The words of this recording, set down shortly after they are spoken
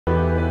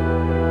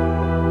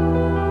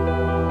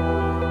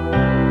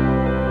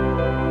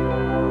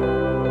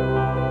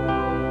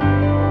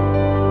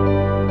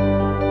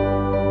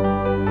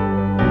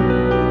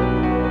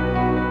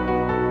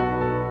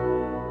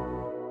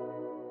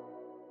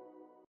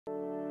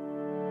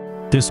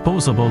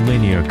Disposable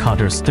linear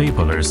cutter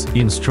staplers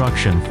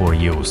instruction for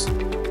use.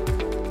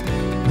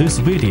 This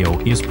video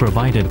is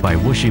provided by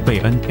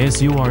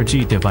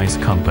BEIEN-SURG Device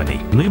Company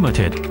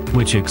Limited,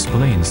 which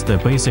explains the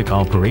basic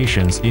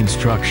operations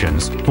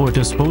instructions for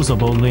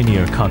disposable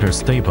linear cutter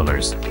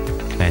staplers,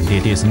 and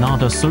it is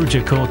not a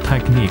surgical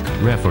technique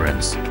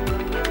reference.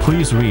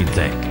 Please read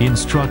the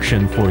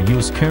instruction for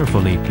use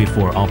carefully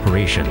before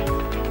operation,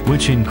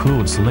 which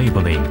includes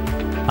labeling,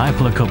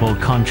 applicable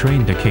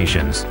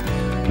contraindications,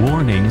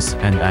 warnings,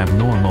 and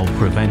abnormal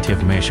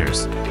preventive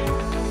measures.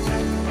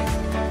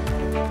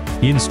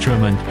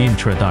 Instrument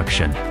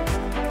introduction.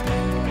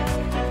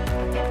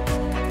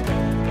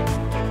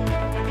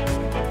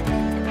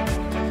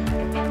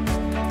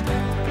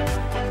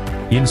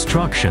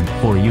 Instruction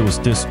for use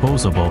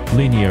disposable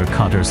linear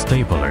cutter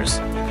staplers.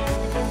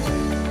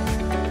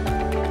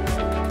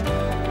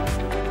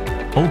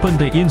 Open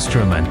the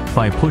instrument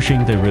by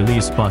pushing the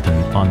release button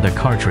on the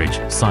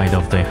cartridge side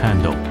of the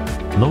handle,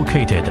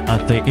 located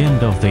at the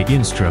end of the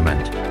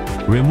instrument.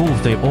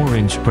 Remove the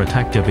orange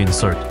protective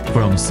insert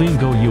from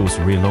single-use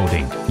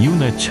reloading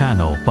unit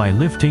channel by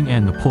lifting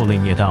and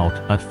pulling it out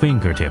at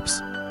fingertips.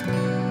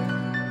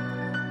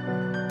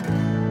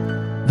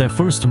 The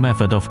first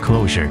method of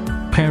closure,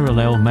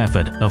 parallel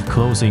method of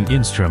closing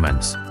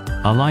instruments.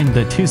 Align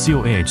the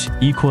tissue edge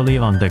equally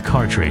on the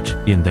cartridge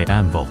in the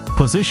anvil.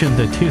 Position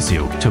the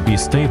tissue to be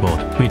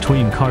stapled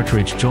between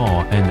cartridge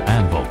jaw and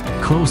anvil.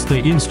 Close the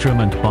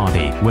instrument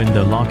body when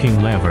the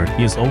locking lever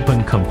is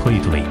open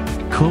completely.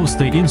 Close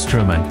the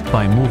instrument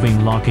by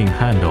moving locking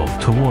handle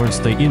towards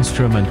the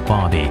instrument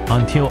body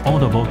until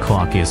audible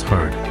clock is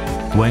heard.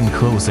 When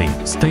closing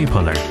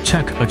stapler,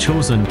 check a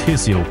chosen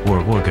tissue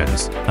or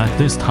organs. At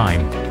this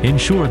time,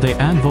 ensure the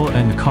anvil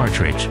and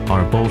cartridge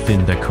are both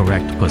in the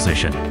correct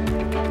position.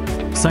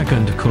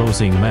 Second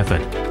closing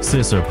method,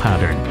 scissor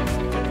pattern.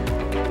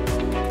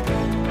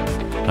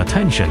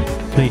 Attention!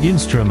 The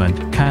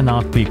instrument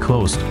cannot be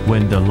closed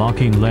when the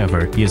locking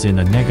lever is in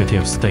a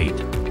negative state.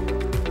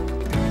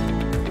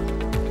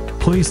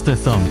 Place the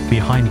thumb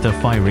behind the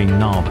firing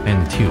knob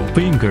and 2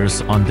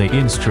 fingers on the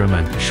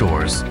instrument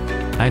shores.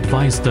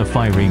 Advise the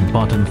firing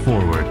button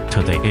forward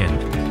to the end.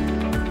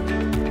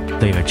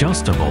 The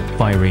adjustable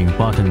firing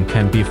button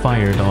can be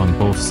fired on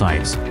both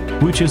sides,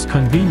 which is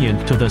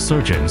convenient to the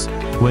surgeons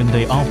when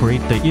they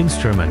operate the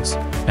instruments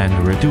and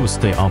reduce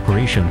the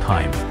operation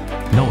time.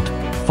 Note: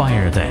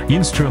 fire the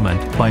instrument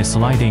by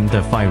sliding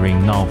the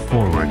firing knob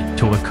forward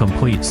to a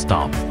complete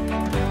stop.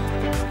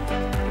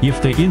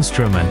 If the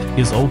instrument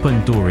is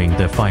open during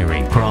the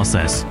firing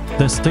process,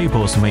 the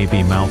staples may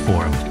be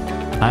malformed.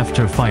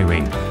 After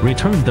firing,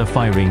 return the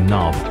firing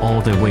knob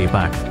all the way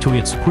back to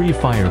its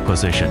pre-fire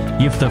position.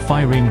 If the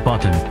firing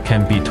button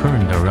can be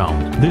turned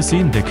around, this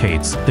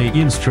indicates the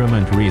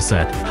instrument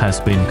reset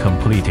has been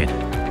completed.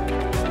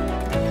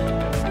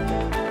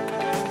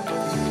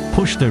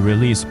 Push the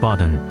release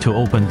button to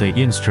open the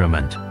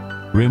instrument.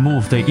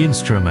 Remove the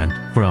instrument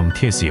from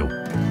tissue.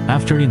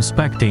 After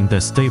inspecting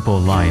the staple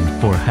line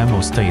for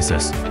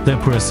hemostasis, the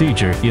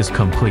procedure is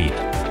complete.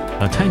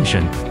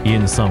 Attention!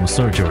 In some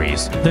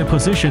surgeries, the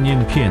position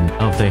in pin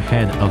of the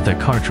head of the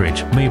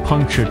cartridge may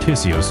puncture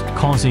tissues,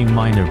 causing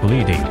minor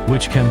bleeding,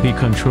 which can be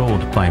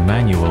controlled by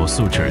manual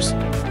sutures.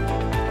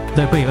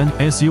 The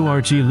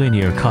BEIEN-SURG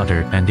linear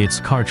cutter and its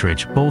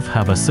cartridge both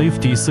have a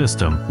safety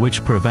system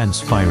which prevents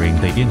firing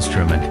the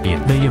instrument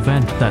in the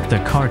event that the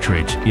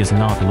cartridge is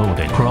not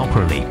loaded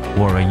properly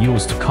or a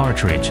used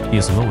cartridge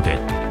is loaded.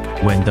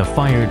 When the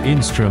fired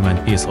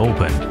instrument is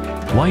open,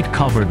 white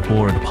covered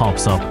board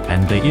pops up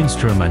and the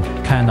instrument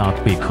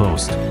cannot be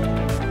closed.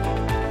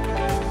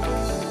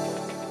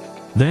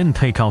 Then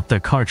take out the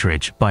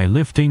cartridge by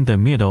lifting the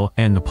middle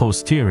and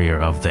posterior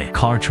of the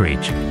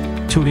cartridge.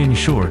 To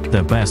ensure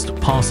the best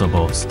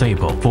possible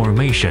staple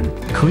formation,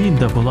 clean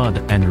the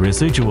blood and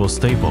residual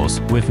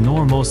staples with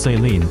normal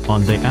saline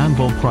on the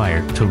anvil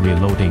prior to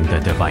reloading the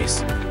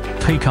device.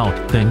 Take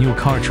out the new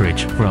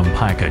cartridge from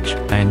package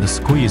and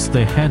squeeze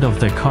the head of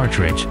the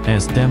cartridge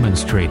as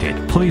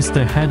demonstrated. Place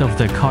the head of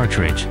the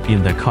cartridge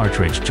in the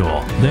cartridge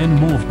jaw. Then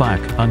move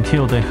back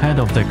until the head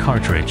of the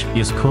cartridge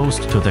is close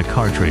to the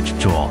cartridge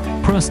jaw.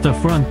 Press the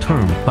front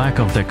term back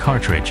of the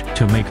cartridge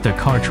to make the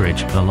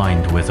cartridge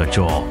aligned with the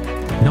jaw.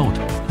 Note: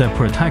 the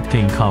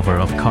protecting cover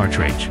of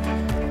cartridge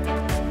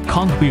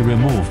can't be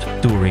removed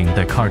during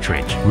the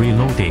cartridge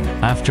reloading.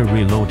 After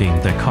reloading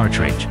the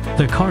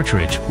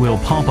cartridge will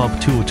pop up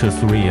 2 to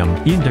 3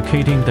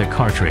 indicating the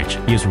cartridge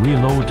is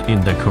reloaded in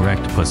the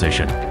correct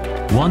position.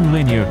 One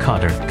linear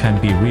cutter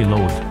can be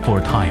reloaded 4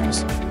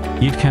 times.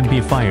 It can be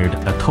fired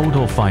a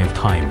total 5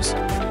 times.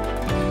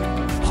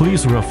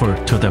 Please refer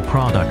to the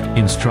product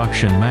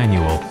instruction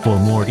manual for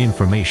more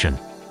information.